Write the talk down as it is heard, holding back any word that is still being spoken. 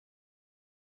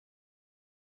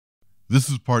This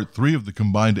is part 3 of the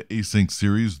combined async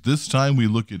series. This time we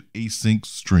look at async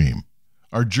stream.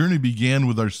 Our journey began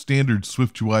with our standard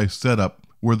SwiftUI setup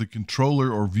where the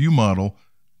controller or view model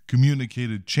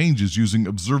communicated changes using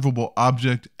observable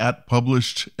object,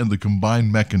 @published, and the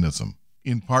combine mechanism.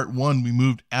 In part 1, we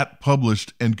moved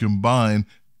 @published and combine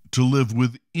to live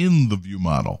within the view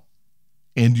model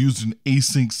and used an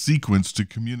async sequence to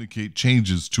communicate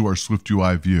changes to our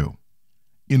SwiftUI view.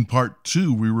 In part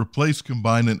 2, we replaced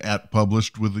combine and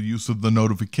 @published with the use of the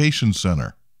notification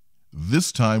center.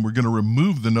 This time, we're going to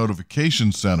remove the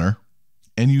notification center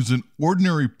and use an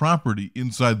ordinary property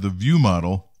inside the view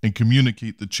model and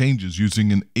communicate the changes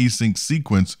using an async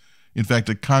sequence, in fact,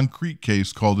 a concrete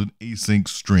case called an async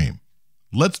stream.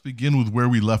 Let's begin with where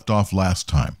we left off last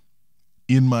time.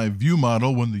 In my view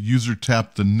model, when the user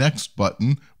tapped the next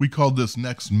button, we called this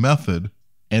next method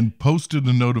and posted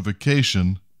a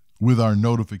notification with our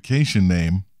notification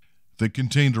name that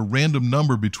contained a random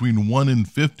number between 1 and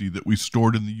 50 that we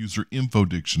stored in the user info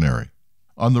dictionary.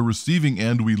 On the receiving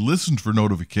end, we listened for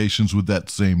notifications with that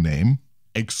same name,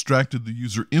 extracted the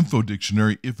user info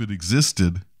dictionary if it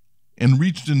existed, and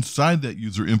reached inside that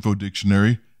user info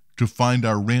dictionary to find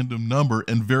our random number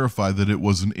and verify that it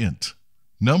was an int.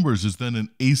 Numbers is then an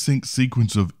async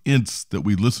sequence of ints that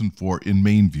we listen for in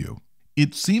main view.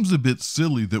 It seems a bit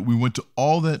silly that we went to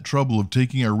all that trouble of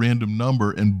taking our random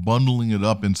number and bundling it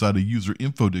up inside a user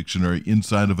info dictionary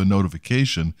inside of a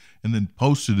notification and then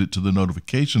posted it to the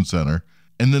notification center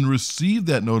and then received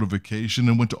that notification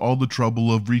and went to all the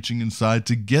trouble of reaching inside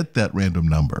to get that random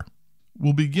number.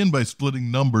 We'll begin by splitting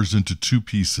numbers into 2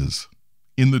 pieces.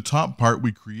 In the top part,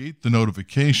 we create the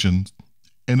notification,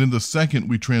 and in the second,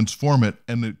 we transform it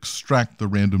and extract the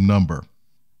random number.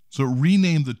 So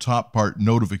rename the top part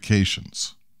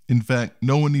notifications. In fact,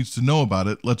 no one needs to know about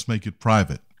it. Let's make it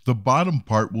private. The bottom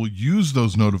part will use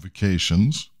those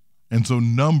notifications. And so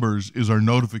numbers is our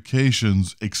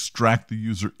notifications, extract the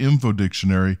user info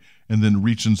dictionary, and then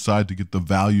reach inside to get the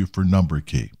value for number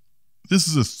key. This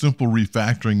is a simple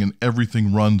refactoring and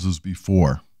everything runs as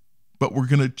before. But we're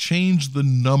going to change the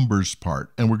numbers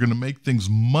part and we're going to make things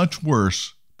much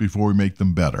worse before we make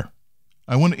them better.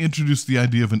 I want to introduce the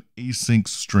idea of an async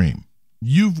stream.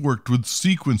 You've worked with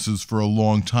sequences for a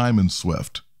long time in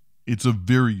Swift. It's a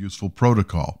very useful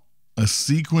protocol. A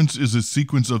sequence is a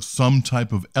sequence of some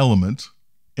type of element,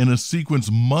 and a sequence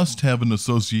must have an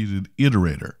associated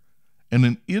iterator. And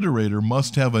an iterator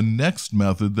must have a next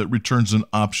method that returns an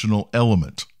optional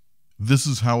element. This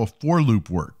is how a for loop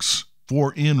works.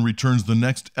 For in returns the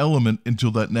next element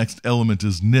until that next element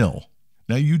is nil.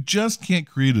 Now, you just can't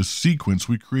create a sequence.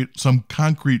 We create some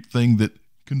concrete thing that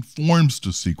conforms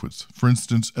to sequence, for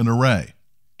instance, an array.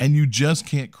 And you just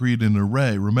can't create an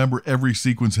array. Remember, every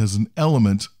sequence has an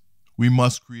element. We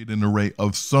must create an array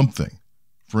of something,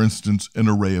 for instance, an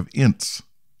array of ints.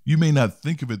 You may not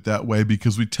think of it that way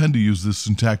because we tend to use this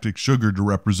syntactic sugar to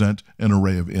represent an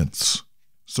array of ints.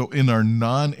 So in our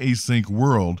non-async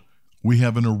world, we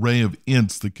have an array of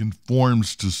ints that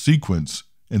conforms to sequence,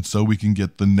 and so we can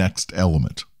get the next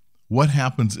element. What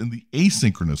happens in the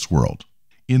asynchronous world?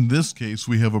 In this case,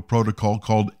 we have a protocol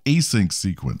called async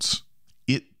sequence.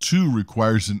 It too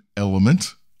requires an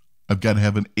element. I've got to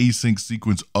have an async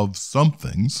sequence of some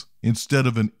things. Instead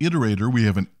of an iterator, we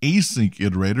have an async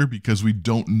iterator because we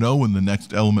don't know when the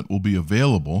next element will be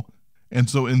available. And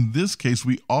so in this case,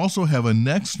 we also have a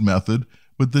next method,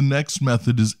 but the next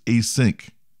method is async.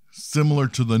 Similar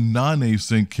to the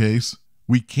non-async case,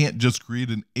 we can't just create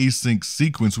an async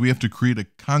sequence. We have to create a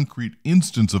concrete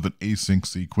instance of an async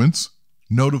sequence.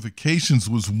 Notifications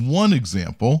was one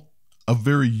example. A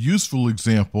very useful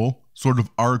example, sort of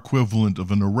our equivalent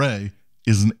of an array,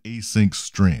 is an async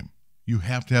stream. You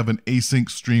have to have an async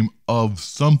stream of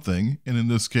something, and in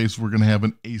this case, we're going to have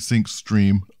an async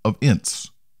stream of ints.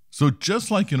 So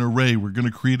just like an array, we're going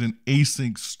to create an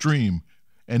async stream,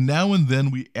 and now and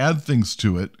then we add things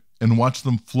to it and watch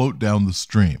them float down the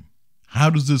stream. How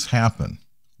does this happen?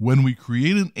 When we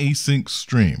create an async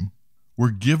stream,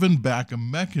 we're given back a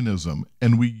mechanism,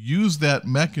 and we use that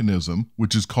mechanism,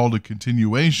 which is called a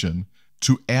continuation,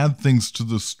 to add things to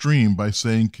the stream by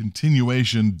saying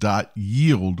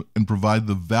continuation.yield and provide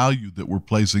the value that we're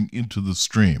placing into the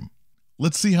stream.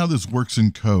 Let's see how this works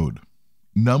in code.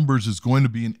 Numbers is going to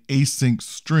be an async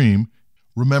stream.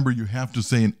 Remember, you have to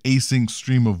say an async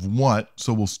stream of what,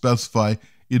 so we'll specify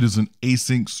it is an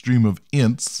async stream of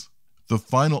ints. The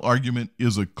final argument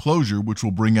is a closure, which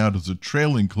we'll bring out as a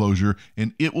trailing closure,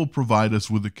 and it will provide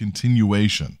us with a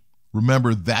continuation.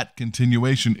 Remember, that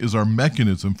continuation is our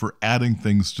mechanism for adding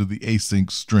things to the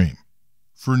async stream.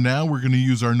 For now, we're going to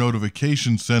use our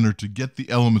notification center to get the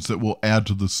elements that we'll add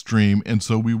to the stream, and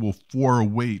so we will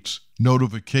for-await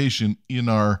notification in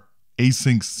our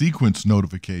async sequence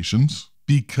notifications.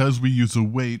 Because we use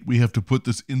await, we have to put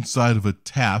this inside of a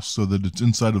task so that it's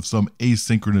inside of some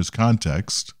asynchronous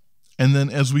context. And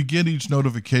then as we get each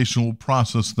notification, we'll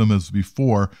process them as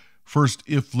before. First,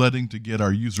 if letting to get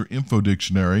our user info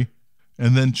dictionary,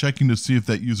 and then checking to see if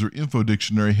that user info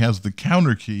dictionary has the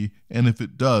counter key, and if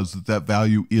it does, that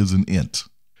value is an int.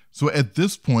 So at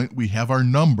this point, we have our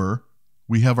number,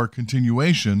 we have our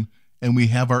continuation, and we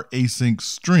have our async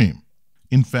stream.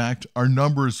 In fact, our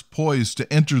number is poised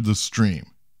to enter the stream,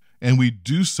 and we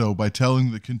do so by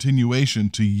telling the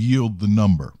continuation to yield the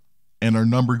number. And our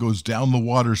number goes down the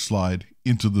water slide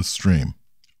into the stream.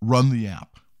 Run the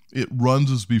app. It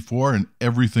runs as before, and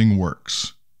everything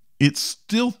works. It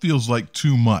still feels like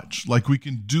too much, like we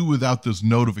can do without this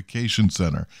notification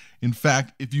center. In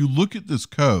fact, if you look at this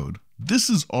code,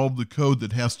 this is all the code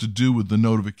that has to do with the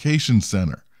notification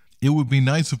center. It would be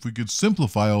nice if we could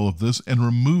simplify all of this and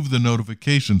remove the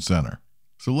notification center.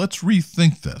 So let's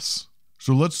rethink this.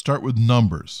 So let's start with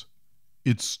numbers.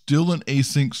 It's still an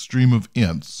async stream of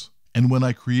ints, and when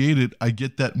I create it, I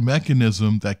get that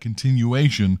mechanism, that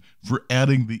continuation for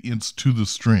adding the ints to the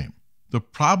stream. The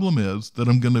problem is that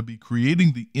I'm going to be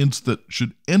creating the ints that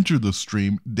should enter the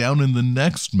stream down in the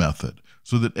next method,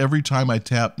 so that every time I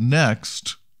tap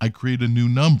next, I create a new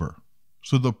number.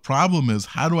 So the problem is,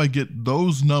 how do I get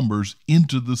those numbers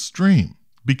into the stream?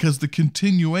 Because the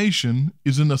continuation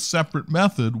is in a separate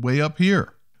method way up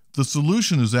here. The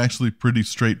solution is actually pretty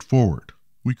straightforward.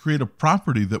 We create a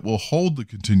property that will hold the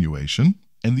continuation,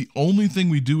 and the only thing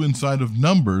we do inside of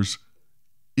numbers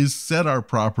is set our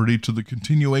property to the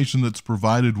continuation that's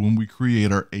provided when we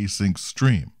create our async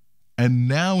stream. And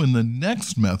now in the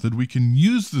next method, we can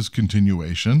use this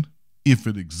continuation, if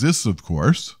it exists, of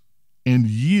course, and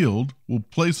yield will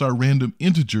place our random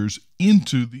integers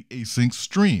into the async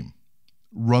stream.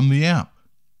 Run the app.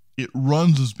 It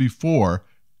runs as before,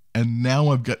 and now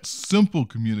I've got simple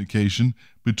communication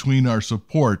between our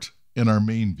support and our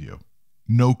main view.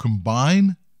 No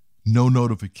combine, no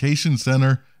notification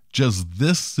center, just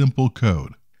this simple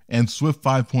code. And Swift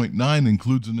 5.9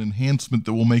 includes an enhancement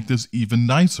that will make this even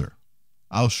nicer.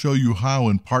 I'll show you how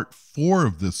in part 4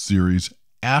 of this series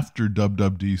after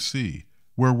WWDC,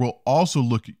 where we'll also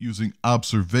look at using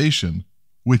observation,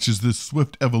 which is this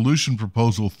Swift Evolution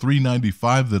Proposal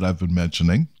 395 that I've been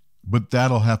mentioning, but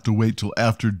that'll have to wait till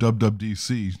after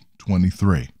WWDC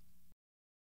 23.